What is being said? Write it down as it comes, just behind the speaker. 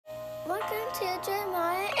to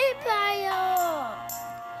Jeremiah Empire.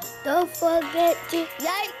 Don't forget to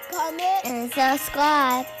like, comment, and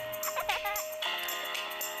subscribe.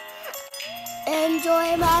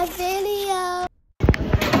 Enjoy my video.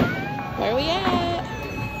 Where we at?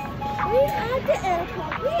 We at the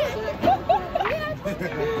airport. We at the airport.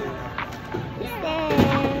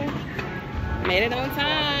 Made it on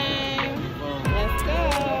time. Let's go.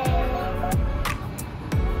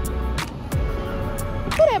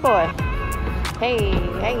 Look at that boy. Hey,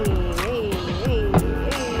 hey, hey, hey,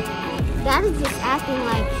 hey. Daddy's just acting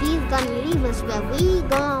like he's gonna leave us, but we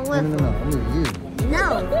going with him. No,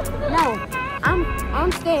 I'm with you. No.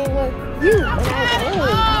 I'm staying with you.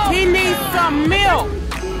 He needs some milk.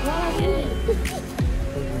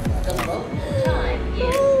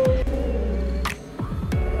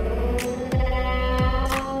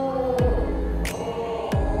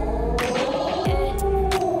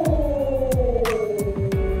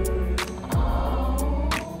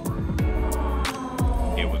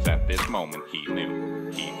 It was at this moment he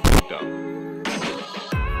knew he fucked up.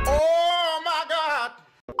 Oh my God!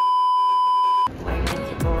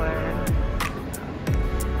 Waiting for.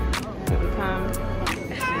 Here we come.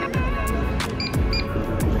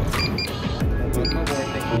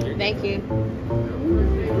 Thank you.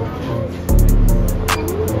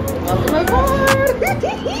 Welcome aboard.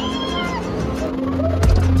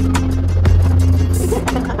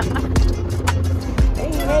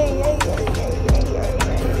 Hey.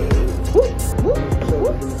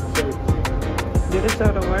 Do the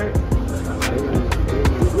show to work.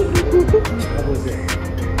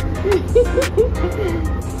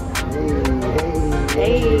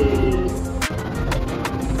 Hey.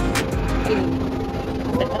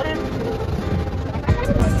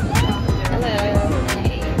 Hello.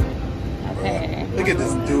 Okay. Look at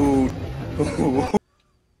this dude. Here we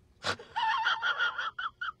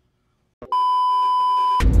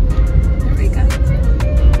go.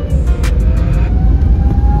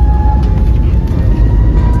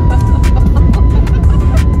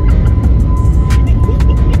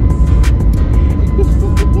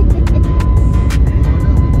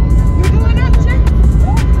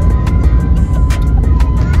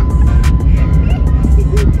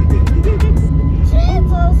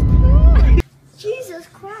 Jesus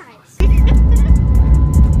Christ.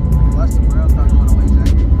 Watch the rail start going away, Jack.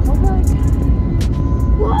 Oh my God.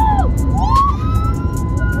 Whoa!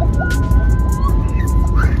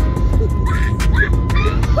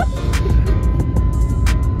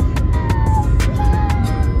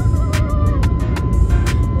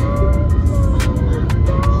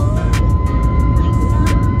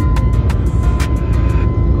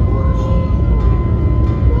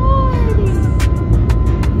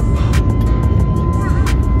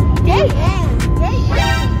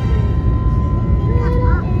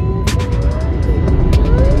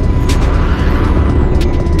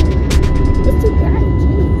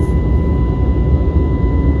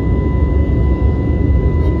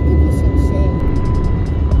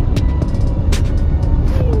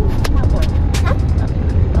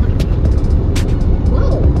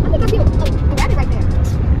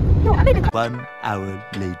 One hour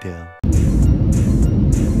later.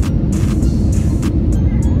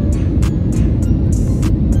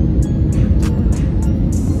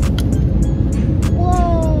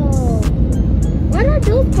 Whoa! What are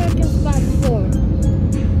those parking spots for?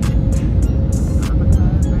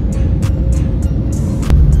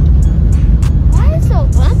 Why is it so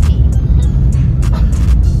bumpy?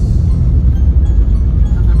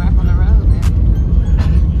 Back on the road, man.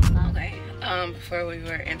 Okay. Before we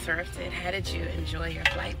were interrupted, how did you enjoy your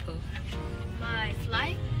flight, Pooh? My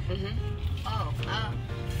flight? Mm-hmm. Oh,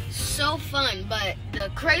 so fun. But the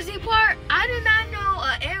crazy part, I did not know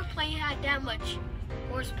an airplane had that much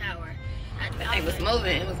horsepower. It was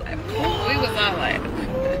moving. It was like, we was all like.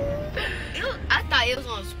 I thought it was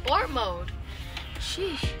on sport mode.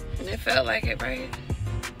 Sheesh. It felt like it, right?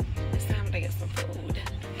 It's time to get some food.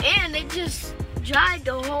 And they just dried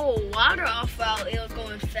the whole water off while it was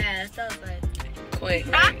going fast. I was like, Quick.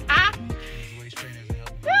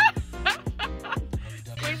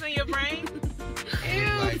 Squeezing your brain.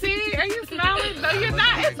 Ew, see? Are you smiling? No, you're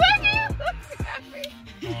not. It's like you.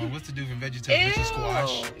 What's the different vegetables? It's a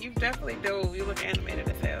squash. You definitely do. You look animated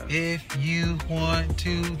as hell. If you want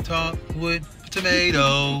to talk with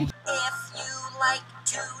tomatoes. If you like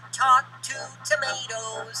to talk to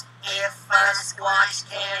tomatoes, if a squash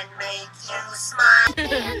can make you smile.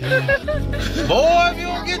 Boy, if you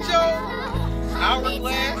don't get your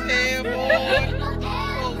hourglass head, boy.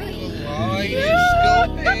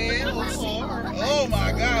 Oh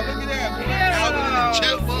my God, look at that. Out in the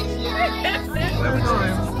chipmunks.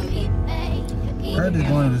 heard they're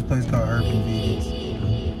going to this place called Urban Vegans.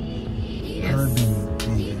 Yes. Urban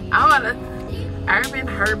Vegan. I wanna urban,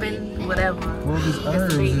 whatever. Well, this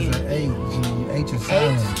herbs is an H. H is H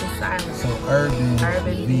silent. is silent. So urban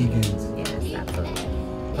vegans. Yes, absolutely.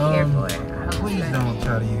 Here for it. I hope Please so. don't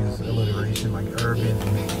try to use alliteration like urban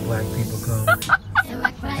and make black people come. Don't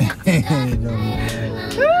even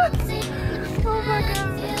Oh my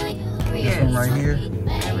God. This Yes. one right here,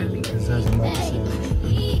 Urban it says another thing.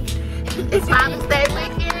 It's Father's Day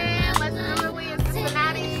weekend. Let's do it. We in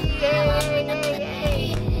Cincinnati. Yay, yay,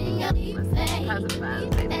 yay. Because of Father's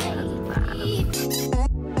Day, because of Father's.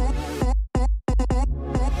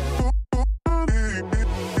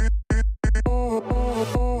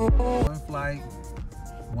 One flight,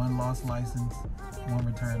 one lost license, one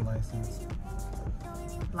return license.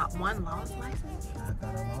 One lost license? I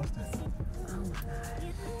thought I lost it. Oh my God.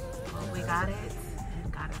 Well, we got it,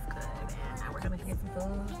 and God is good. And now we're going to get some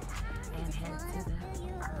food and head to the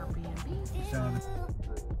Airbnb. Shout out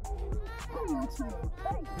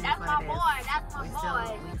That's my boy. That's my We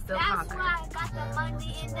boy. still That's conquer. why I got the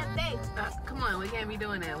money in the bank. Come on, we can't be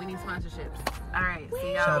doing that. We need sponsorships. All right,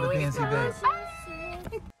 see y'all. Shout out to when we get PNC Bank.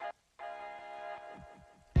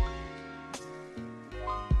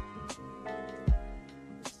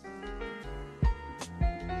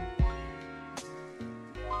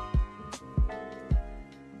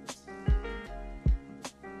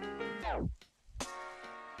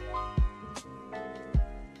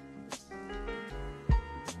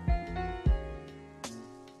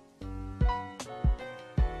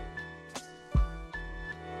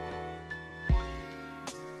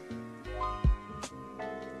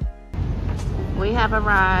 We have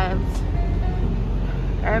arrived.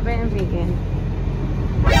 Urban Vegan.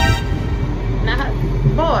 Nah,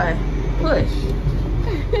 boy, push.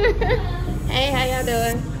 Hey, how y'all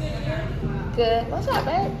doing? Good. What's up,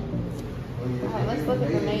 babe? Alright, let's look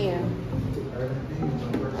at the menu.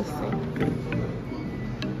 Let's see.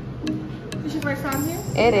 This your first time here?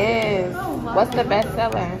 It is. Oh, wow. What's the best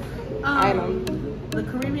seller item? The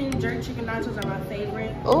Caribbean jerk chicken nachos are my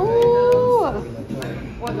favorite. Ooh.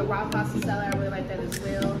 Or the raw pasta salad, I really like that as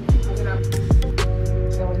well.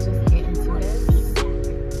 So we're just getting to this.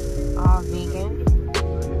 All vegan.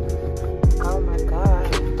 Oh my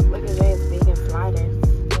God. Look at this, vegan sliders.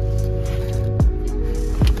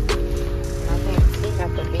 I think she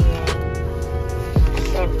got the vegan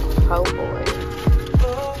shrimp po' boy.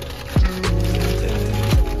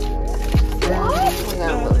 What? We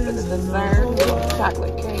got a little bit of dessert,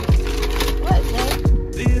 chocolate cake. What, Jay?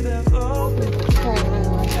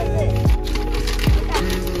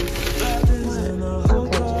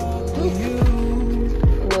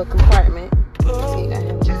 Little compartment. So you got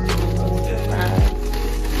him fries.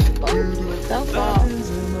 Oh, so soft.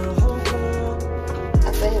 I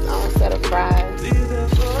said his own set of fries.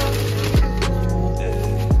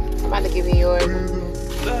 I'm about to give you yours.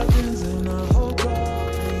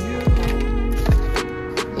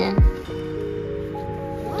 Yeah.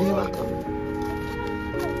 You're welcome.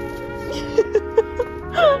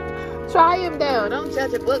 Try him though. Don't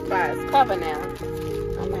judge a book by its cover now.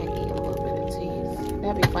 I might eat a little bit of cheese.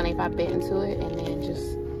 That'd be funny if I bit into it and then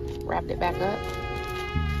just wrapped it back up.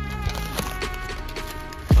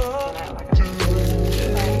 So that, like, I can do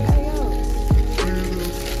it. Like, hey, yo.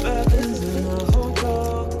 This is it. Okay.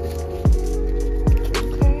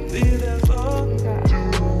 You got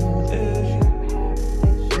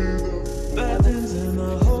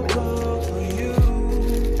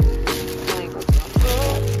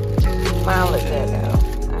smile at that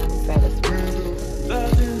now. I'm satisfied.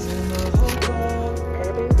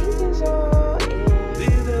 Urban Essentials, y'all,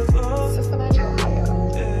 in Cincinnati, Ohio.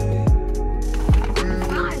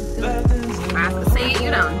 I can see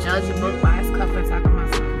you don't judge a book by its cover talking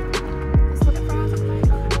about something. Let's look at fries.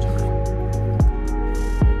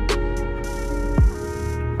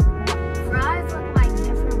 Fries look like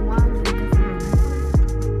different ones and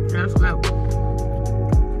different. Let's go.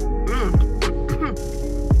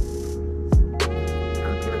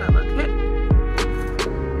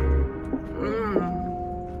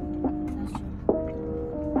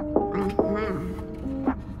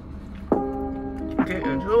 Get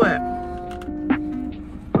into it.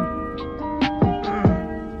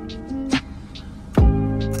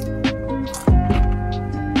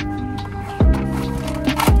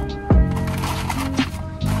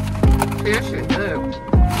 This shit good.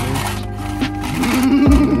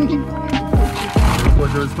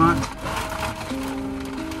 What's your response?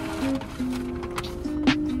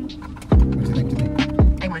 What you think to me?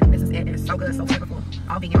 A1, this is it. It's so good, so flavorful.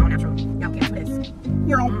 All vegan, all natural. Y'all can't do this.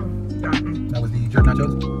 That was the jerk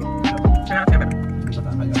nachos? Shout out to everybody.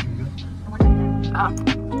 How you like it? Good?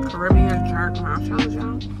 Caribbean jerk nachos,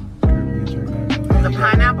 y'all. The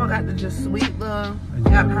pineapple got the just sweet little.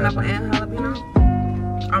 Got pineapple and jalapeno.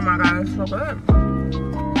 Oh my god, it's so good.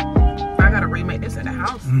 I gotta remake this at the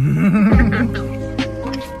house. I'm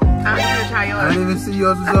gonna try yours. I didn't even see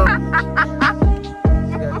yours was up.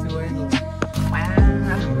 You got 2 angles.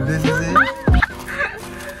 Wow. This is it?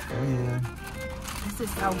 Oh yeah. This is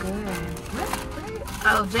so good.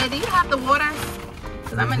 Oh, Jay, do you have the water?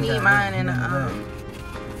 Cause I'm gonna need mine in a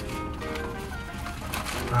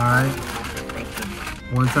Alright. Thank you.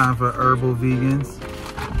 One time for herbal vegans.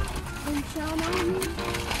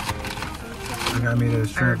 I got me the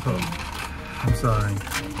shrimp coat. I'm sorry.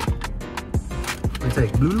 We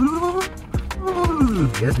take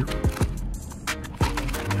yes.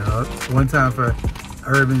 Yup. One time for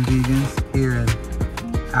urban vegans here in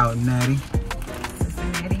out Natty.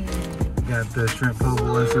 Cincinnati. Got the shrimp po'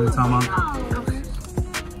 boy. See what we're talking about? Okay.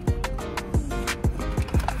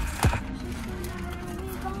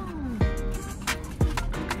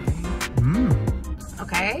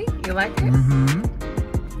 Okay, you like it? Mm-hmm.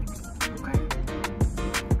 Okay.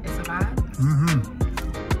 It's a vibe? Mm-hmm.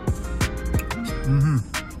 Mm-hmm.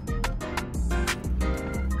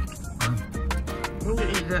 We can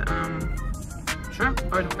eat the shrimp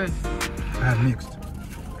or the fish. I have mixed.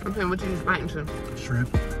 Okay, what you just biting to? Shrimp.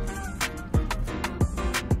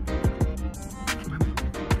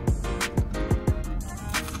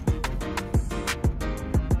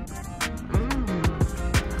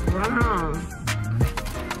 Wow.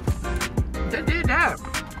 They did that.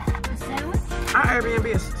 A sandwich? Our Airbnb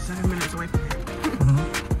is 7 minutes away from here.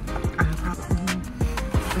 I have a problem.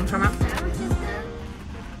 You talking about? Sandwich is good.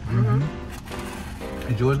 Mm-hmm.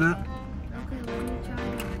 Is yours that? Okay, let me try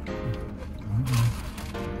it.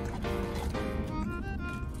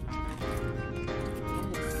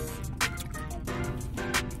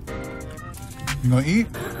 You gonna eat?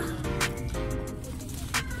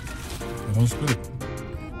 Don't spit it.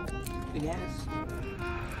 Yes.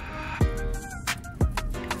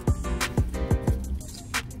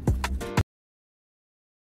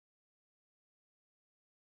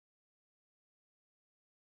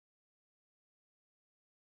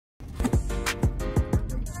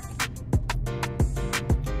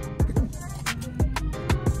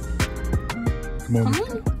 Come on.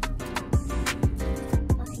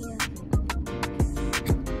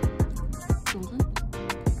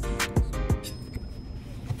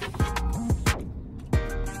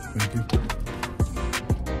 Thank you.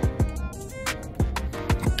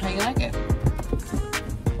 How you like it?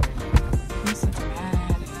 This is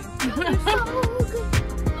bad.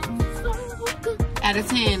 Out of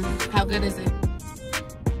 10, how good is it?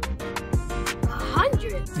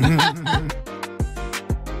 100.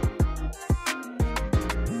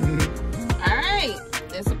 All right,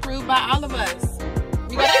 it's approved by all of us.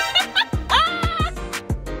 You got it?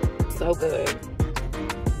 So good.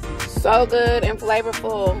 So good and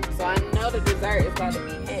flavorful. So I know the dessert is about to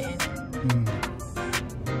be hitting.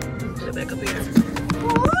 Put it back up here.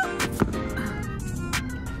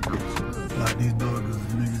 Like these burgers,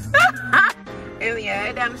 niggas. And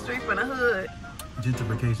yeah, down the street from the hood.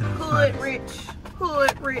 Gentrification is Hood finest. rich.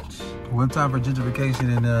 Hood rich. One time for gentrification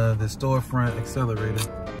in the storefront accelerator.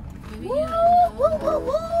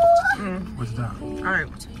 What's that? All right,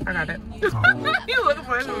 I got it. Oh. You looking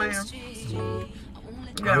for it, man?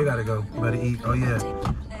 Oh, we gotta go. We gotta eat. Oh yeah.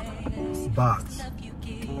 Box.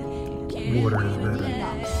 Water is better.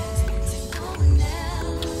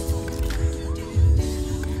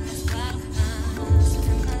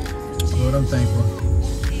 Lord, I'm thankful.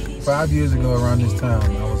 5 years ago around this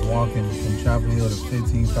time, I was walking from Chapel Hill to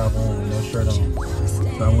 1551 with no shirt on.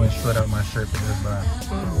 So I went straight out my shirt for this buy.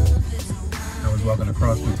 I was walking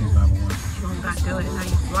across 1551. Oh, God, do it. Now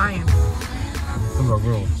you flying. Those are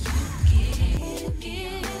rules.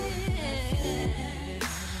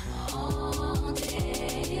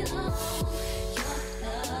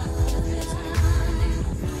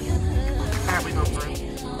 All right, we go for it.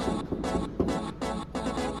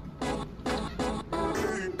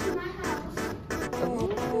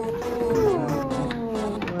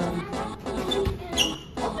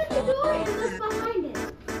 Open the door and look behind it.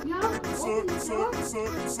 Y'all, open the door.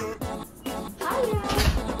 Hiya.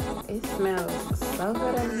 It smells so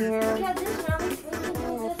good in here. Yeah, this really freaking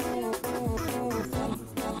good.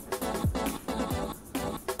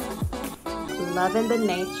 Loving the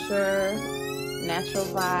nature, natural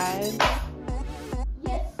vibe.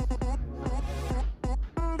 Yes.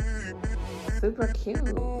 Super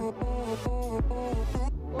cute.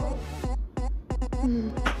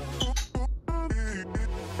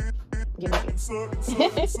 Give me it.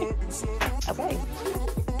 Okay.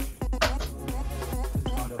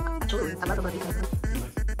 Absolutely. I love the buddy.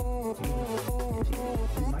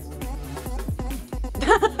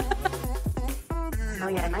 Oh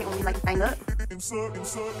yeah, at night when we like to hang up. This is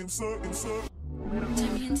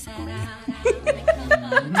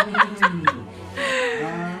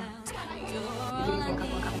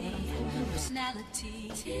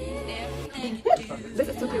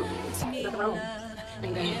too cute. Nothing wrong.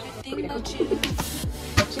 And then put me down. She did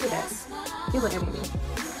that. He's like Airbnb.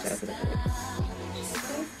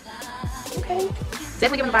 Okay.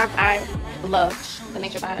 Definitely give him the vibe. I love the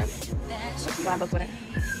nature vibe. So I book with her.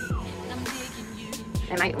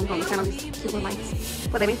 At night, we're going to turn on these cute little lights.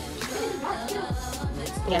 What, baby?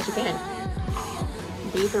 Yeah, she can.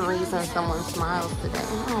 Be the reason someone smiles today.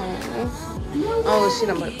 Oh, she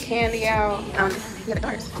done put candy out. You got the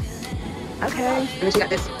darts. Okay. And then she got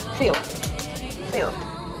this feel.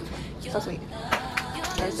 So sweet.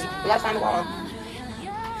 Very sweet. We gotta sign the wall.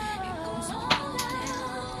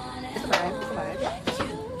 It's a vibe.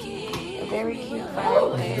 A very cute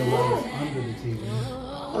fireplace.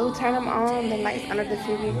 Oh, turn them on. The lights under the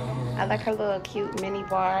TV. I like her little cute mini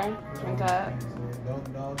bar. Drink up.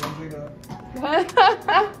 Don't drink up.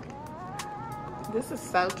 This is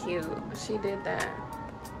so cute. She did that.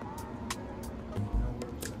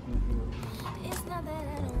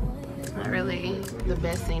 Not really the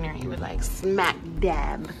best scenery, but like smack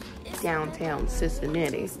dab downtown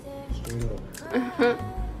Cincinnati.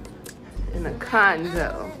 In a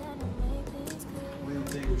condo.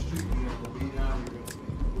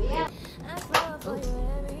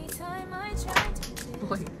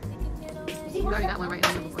 Wait. You already got one right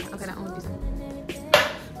there before. Okay, that one would be something.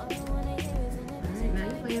 Alright, now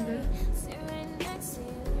you playing this.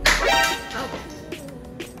 Oh.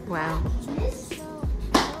 Wow.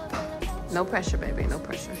 No pressure, baby. No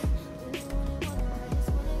pressure.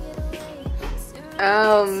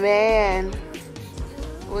 Oh, man.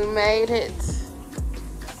 We made it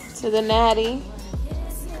to the Natty.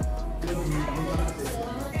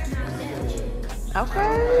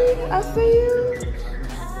 Okay, I see you.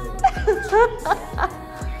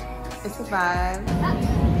 It's a vibe.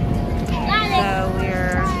 So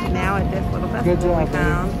we're now at this little festival we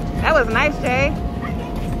found. That was nice, Jay.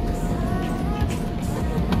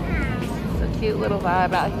 It's a cute little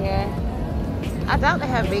vibe out here. I doubt they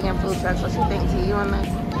have vegan food trucks. What you think? T, you on that?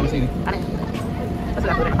 Let me see. I didn't. Let's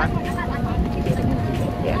go food in the car.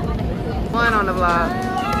 Yeah. One on the vlog.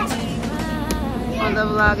 On the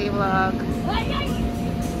vloggy vlog.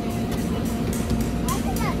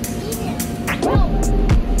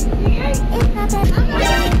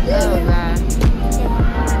 Oh God.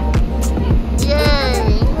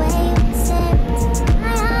 Yay.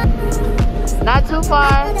 Not too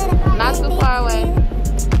far. Not too far away.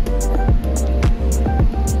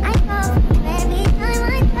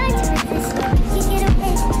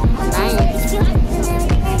 Nice.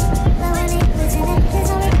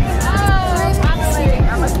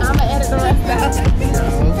 I'm gonna edit the rest out.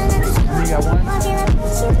 You got one?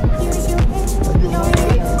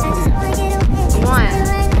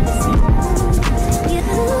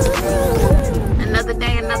 Another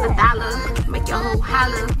day, another dollar. Make your whole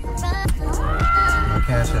holler. My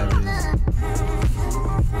cash app is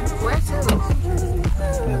Where to?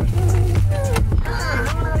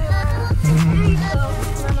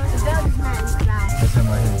 That's in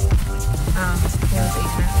my head.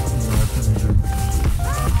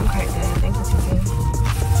 Okay, good. Thank you, TK.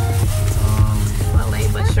 Well,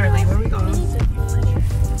 late but surely. Where we going?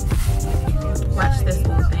 Watch this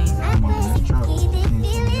little thing. I'm on this truck.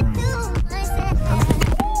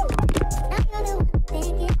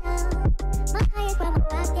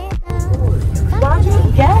 Why'd you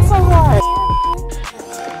gas so hard?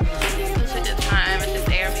 Such a good time at this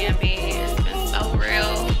Airbnb. It's been so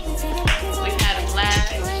real. We've had a blast.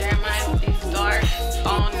 Jeremiah with these darts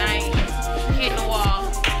all night, hitting the wall.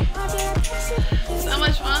 So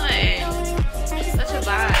much fun. Such a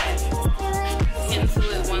vibe. Get into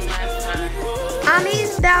it one last time. I'm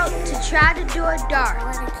eased out to try to do a dart.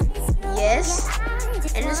 Yes,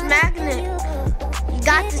 and it's magnet. You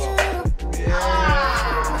got this.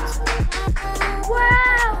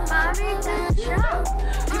 Wow, mommy, good job.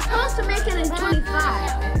 You're supposed to make it in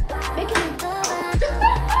 25. Make it in.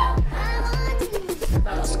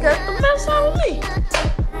 Scared the mess out of me.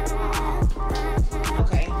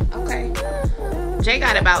 Okay. Jay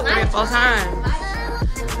got about 3 or 4 times.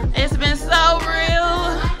 It's been so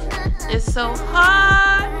real. It's so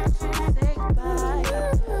hard to say goodbye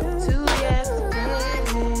to yesterday.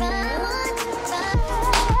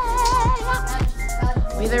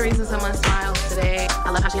 Be the reason someone smiles today.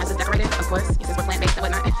 I love how she has it decorated, of course, since we're plant-based and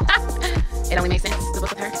whatnot. It only makes sense to book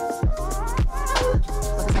with her.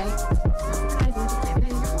 What's it say?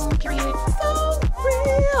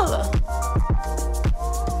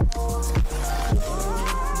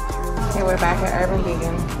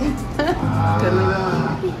 vegan. Couldn't leave it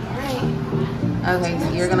alone. Okay, so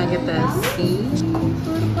you're gonna get the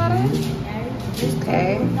seafood platter.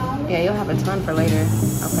 Okay. Yeah, you'll have a ton for later.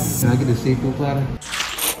 Okay. Can I get the seafood platter?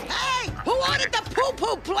 Hey, who ordered the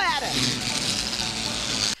poo-poo platter?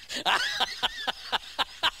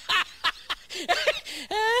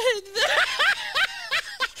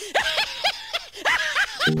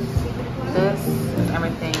 This is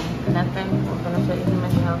everything. Nothing will benefit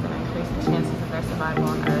human health and increase the chances of their survival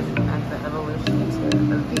on Earth as the evolution to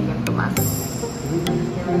the vegan philosophy.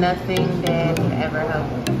 Nothing that would ever help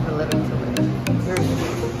the living to live. Period.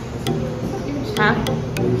 Huh?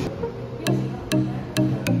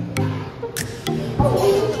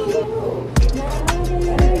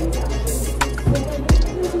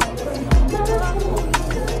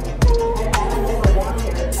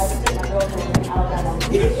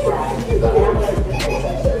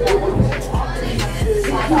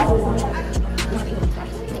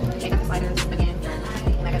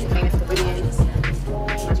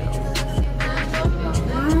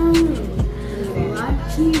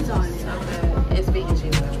 Cheese on it. It's vegan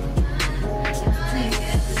cheese.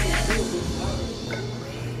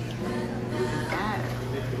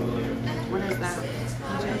 What is that?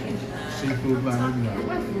 Seafood platter, you know.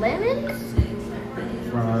 With lemons?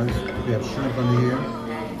 Fries. We have shrimp under here.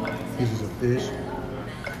 Pieces of fish.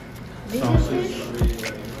 Sausage.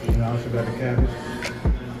 And I also got the cabbage.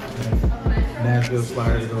 And Nashville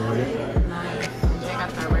sliders over there. Nice. They got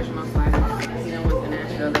the original sliders. You don't want the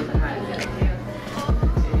Nashville, they can hide it.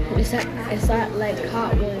 It's not like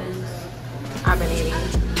hot ones. I've been eating.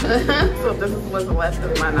 So this is what's left of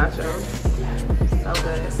my nachos. So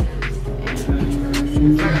good. And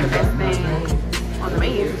it's like the best thing on the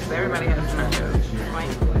menu because everybody has nachos.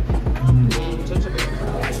 Right? And ginger beer.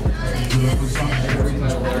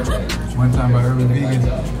 One time by Urban Vegan.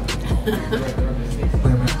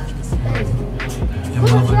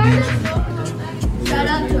 Shout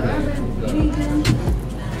out to Urban Vegan.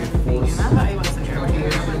 I thought you wanted to say Urban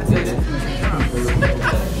Vegan. I'm going to say this.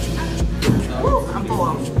 Woo, I'm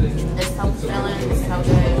full. It's so filling. It's so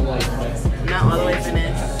good. Not all the way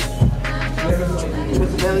finished.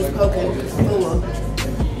 With the belly's poking. Full.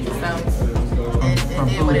 So, it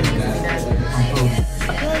did what it needs to be done.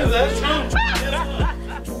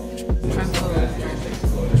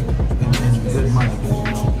 Good money, you know.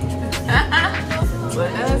 But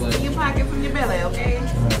that's in your pocket from your belly, okay?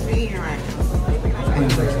 You're eating right.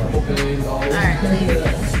 Alright.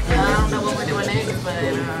 I don't know what we're doing next, but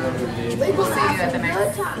we'll see you at the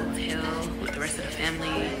next hotel with the rest of the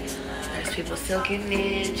family. There's people still getting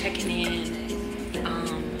in, checking in.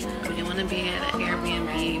 We didn't want to be at an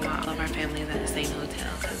Airbnb while all of our family is at the same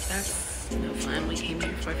hotel because that's no fun. We came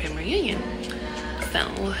here for a family reunion.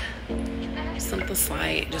 So, something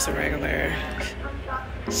slight, just a regular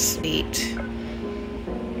suite.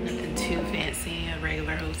 Nothing too fancy, a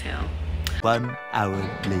regular hotel. 1 hour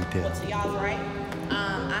later. To y'all's right.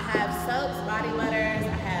 I have soaps, body butters,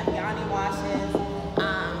 I have yoni washes, I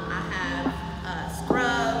have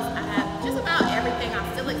scrubs, I have just about everything. I'm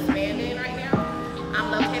still expanding right now. I'm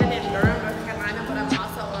located in Durham, North Carolina, but I'm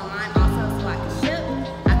also online also so I can ship.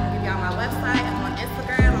 I can give y'all my website. I'm on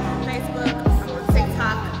Instagram, I'm on Facebook, I'm on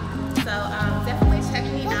TikTok. So definitely check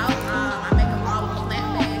me out. I make them all with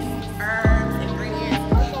plant-based herbs, ingredients,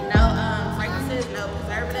 no fragrances, no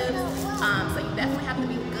preservatives. So you definitely have to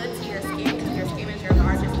be good to your skin because your skin is your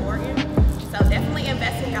largest organ. So definitely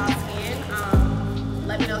invest in y'all's skin.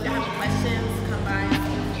 Let me know if y'all have any questions. Come by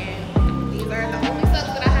and these are the only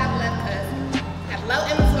soaps that I have left because I have low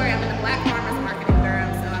inventory. I'm in the Black Farmers Market in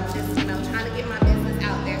Durham, so I'm just trying to get my business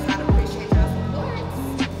out there. So I'd appreciate y'all's support.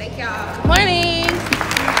 Thank y'all. Good morning.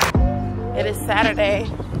 It is Saturday,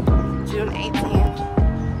 June 18th,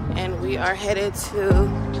 and we are headed to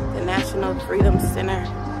the National Freedom Center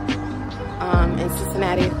in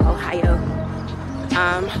Cincinnati, Ohio.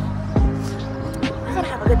 We're gonna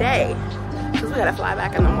have a good day because we gotta fly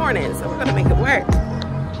back in the morning, so we're gonna make it work.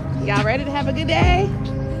 Y'all ready to have a good day?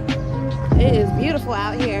 It is beautiful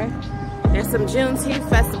out here. There's some Juneteenth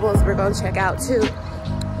festivals we're gonna check out too.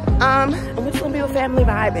 And we're just gonna be with family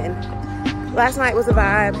vibing. Last night was a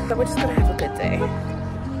vibe, so we're just gonna have a good day.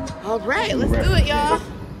 All right, let's do it, y'all.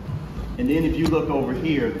 And then if you look over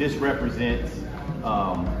here, this represents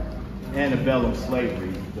antebellum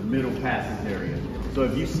slavery, the Middle Passage area. So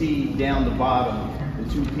if you see down the bottom, the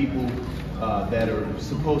two people that are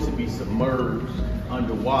supposed to be submerged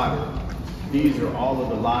underwater, these are all of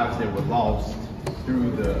the lives that were lost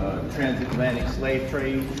through the transatlantic slave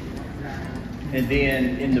trade. And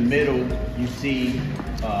then in the middle, you see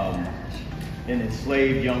an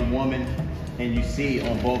enslaved young woman, and you see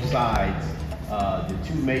on both sides the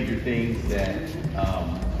two major things that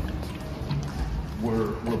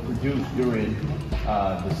were produced during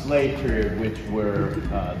the slave period, which were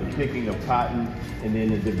the picking of cotton and then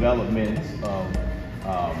the development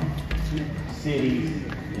of cities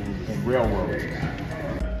and railroads.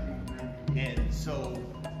 And so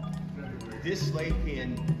this slave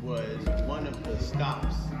pen was one of the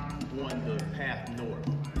stops on the path north.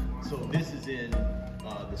 So this is in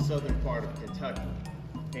the southern part of Kentucky.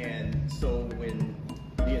 And so when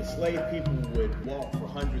the enslaved people would walk for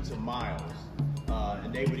hundreds of miles,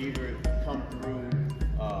 and they would either come through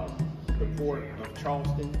the port of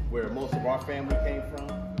Charleston, where most of our family came from,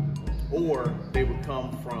 or they would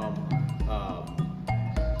come from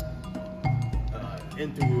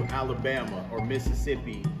in through Alabama or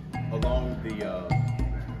Mississippi along the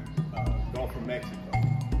Gulf of Mexico.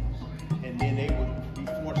 And then they would be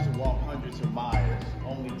forced to walk hundreds of miles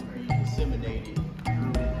only to be disseminated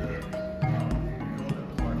through the northern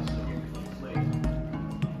parts of the slave.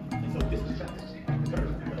 And so this is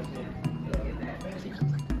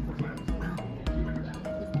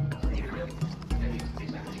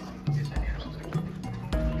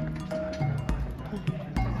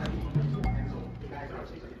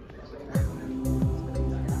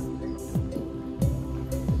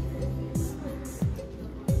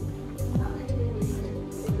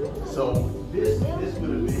So this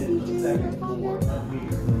would have been the second floor up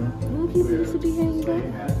here. Where slave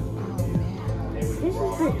masters would have been. They would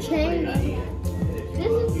walk the chain. right in. And if you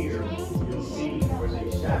look here, you'll see where they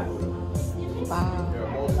shackled them. Wow. There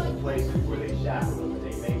are multiple places where they shackled them, and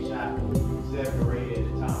they made shackles 7 or 8 at a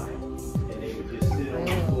time. And they would just sit on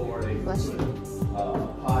the floor. They would put a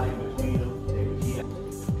pot in between them. They would eat.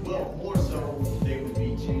 Well, more so, they would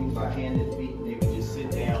be chained by hand and feet. They would just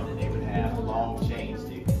sit down and they would have long chains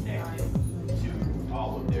to connect it to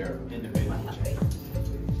all of their individual chains.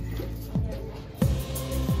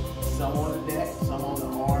 Some on the neck, some on the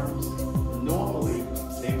arms. Normally,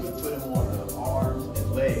 they would put them on the arms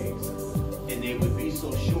and legs, and they would be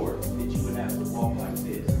so short that you would have to walk like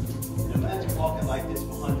this. And imagine walking like this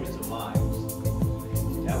for hundreds of miles.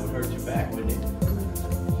 That would hurt your back, wouldn't it?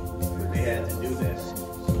 But they had to do that.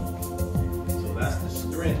 So that's the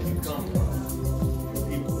strength you come from.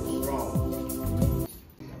 People are strong.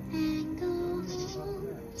 And go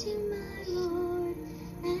home to my Lord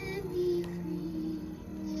and be free.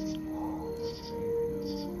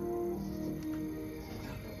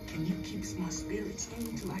 Can you keep my spirits in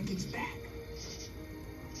until I get back?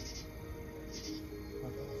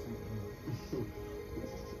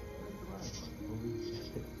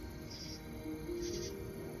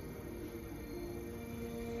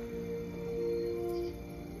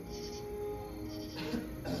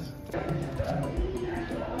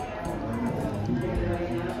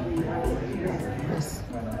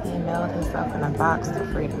 He nailed himself in a box to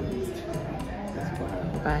freedom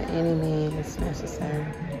by any means necessary.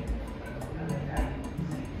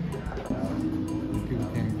 People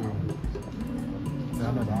came through.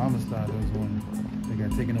 I know the Amistad, there was one, they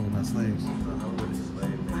got taken over by slaves.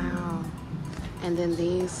 Wow. And then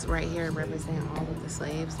these right here represent all of the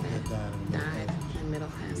slaves that died in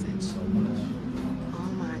Middle Passage. Oh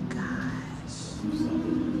my gosh.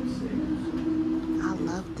 I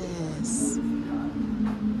love this.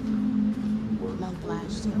 No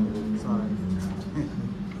flash too. Sorry.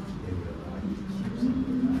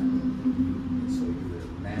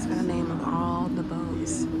 It's got a name of all the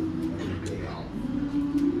boats.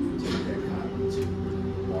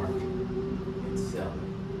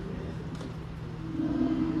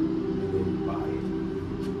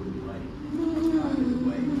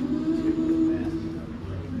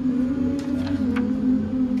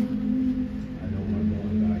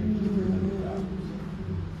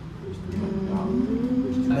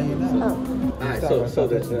 So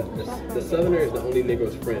the Southerner is the only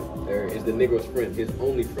Negro's friend, or is the Negro's friend, his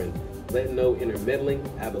only friend. Let no intermeddling,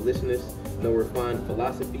 abolitionists, no refined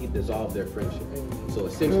philosophy dissolve their friendship. So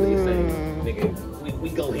essentially it's saying, nigga, we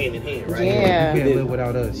go hand in hand, right? Yeah. You can't live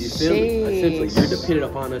without us. You feel me? Essentially, you're dependent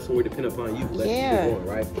upon us and we're dependent upon you. Let's keep it going,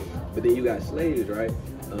 right? But then you got slaves, right?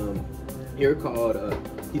 Here called,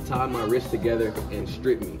 he tied my wrists together and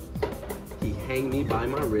stripped me. He hanged me by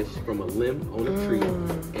my wrist from a limb on a tree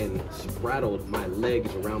and spraddled my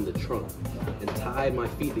legs around the trunk and tied my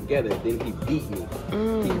feet together. Then he beat me.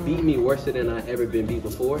 He beat me worse than I ever been beat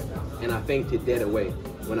before, and I fainted dead away.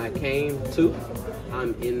 When I came to,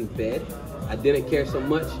 I'm in bed. I didn't care so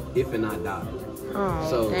much if and I died. Oh,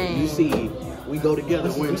 so dang. you see we go together.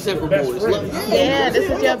 We're inseparable. Yeah, this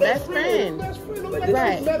is your best friend.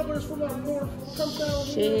 Right.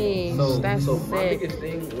 Jeez, that's so sick. my biggest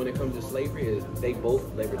thing when it comes to slavery is they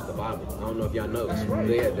both leverage the Bible. I don't know if y'all know.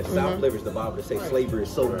 Yeah, the South leveraged the Bible to say slavery is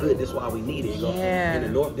so good. That's why we need it. You know? Yeah. And the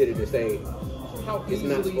North did it to say How it's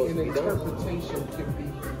not easily supposed an to be done. interpretation can be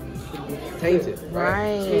Tainted.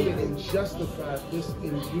 Right. tainted and justify this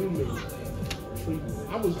inhuman treatment.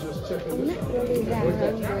 I was just checking this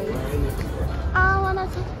out.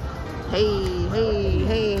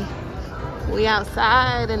 Hey. We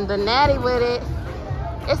outside and the natty with it.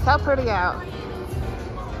 It's so pretty out.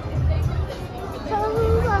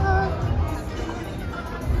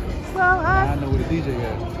 I know where the DJ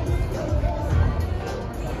at.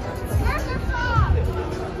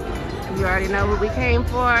 You already know what we came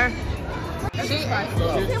for.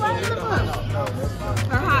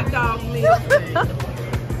 Her hot dog meal.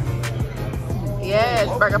 Yes,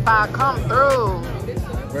 BurgerFi, come through.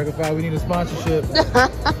 BurgerFi, we need a sponsorship.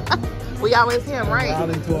 We always hear right.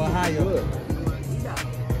 Raleigh to Ohio.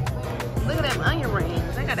 Look at them onion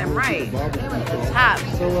rings. They got them right. They went to the top.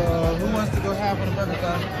 So, who wants to go half on the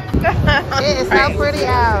BurgerFi? It is so pretty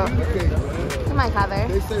out. Come on, Father.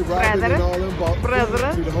 They say Robin and all them bought food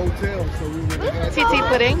to the hotel, so we went and had TT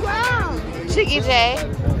pudding. Chicky J.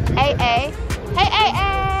 AA.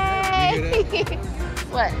 Hey.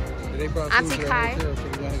 What? They brought food Auntie to the Kai. hotel, so we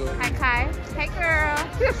wanna go. Hi, Kai. Hey, girl.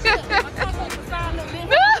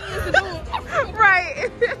 Right.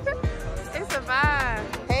 It's a vibe.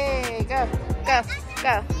 Hey, go.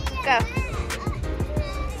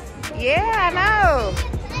 Yeah, I know.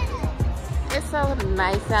 It's so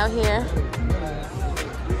nice out here.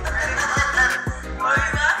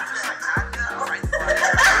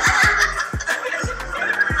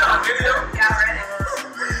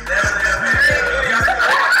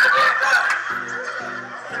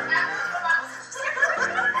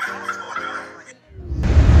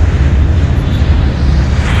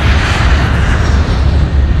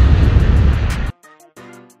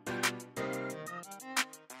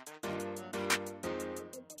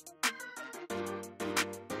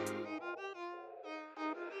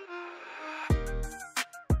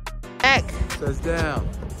 Touchdown.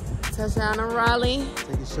 Touchdown in Raleigh.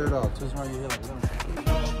 Take your shirt off. Twist around your head like that.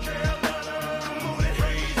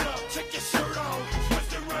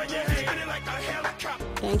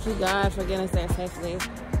 Thank you, God, for getting us there safely.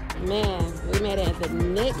 Man, we made it at the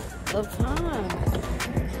nick of time.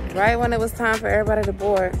 Right when it was time for everybody to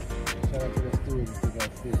board. Shout out to the stewards who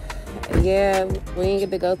got sick. Yeah, we didn't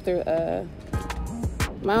get to go through,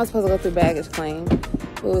 mine was supposed to go through baggage claim.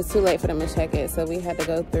 It was too late for them to check it, so we had to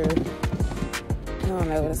go through, I don't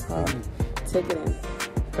know what it's called, ticketing,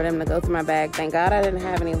 for them to go through my bag. Thank God I didn't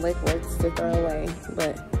have any liquids to throw away,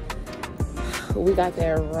 but we got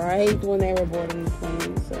there right when they were boarding the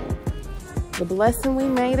plane, so the blessing we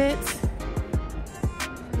made it.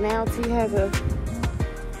 Now T has a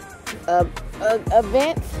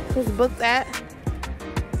event he's booked at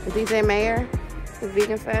with DJ Mayer, the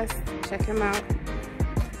Vegan Fest. Check him out.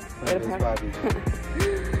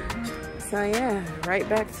 So yeah, right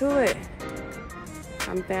back to it.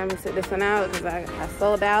 I'm gonna sit this one out because I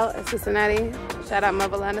sold out at Cincinnati. Shout out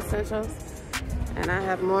Muvaland Essentials. And I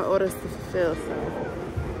have more orders to fulfill, so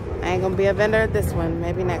I ain't gonna be a vendor at this one,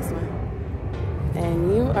 maybe next one.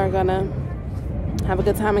 And you are gonna have a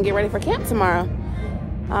good time and get ready for camp tomorrow.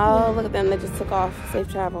 Oh, look at them, they just took off. Safe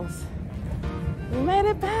travels. We made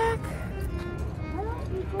it back.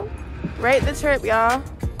 Rate the trip, y'all.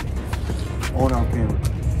 On our camera.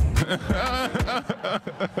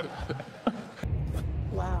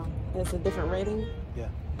 Wow, it's a different rating? Yeah.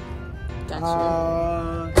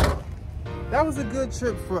 Gotcha. That was a good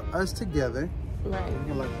trip for us together. Right. You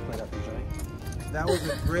can like to play that joint. That was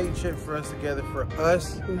a great trip for us together, for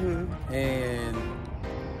us, and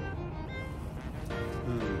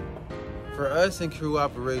for us in crew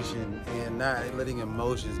operation, and not letting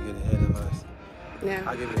emotions get ahead of us. Yeah.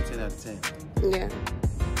 I'll give it a 10 out of 10. Yeah.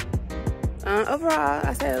 Overall,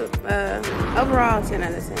 I said overall 10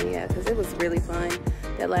 out of 10, yeah, because it was really fun.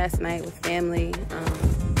 That last night with family.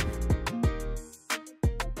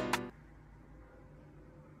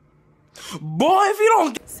 Boy, if you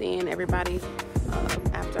don't seeing everybody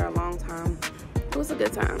after a long time, it was a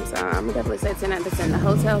good time. So I'm gonna definitely say 10 out of 10. The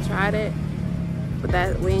hotel tried it, but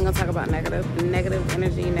that we ain't gonna talk about negative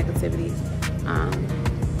energy, negativity.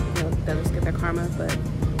 You know, they'll just get their karma, but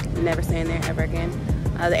never staying there ever again.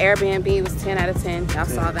 The Airbnb was 10 out of 10. Y'all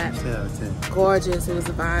saw that. 10 out of 10. Gorgeous. It was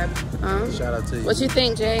a vibe. Shout out to you. What you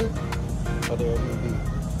think, Jay? For the Airbnb.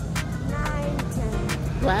 9,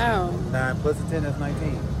 10. Wow. 9 plus a 10, that's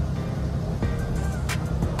 19.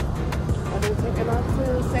 I do too. And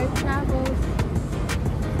also safe travels.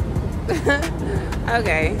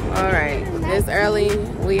 Okay, all right. It's early.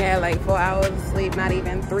 We had like 4 hours of sleep, not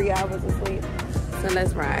even 3 hours of sleep. So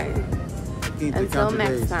let's ride. Until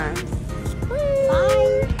next time.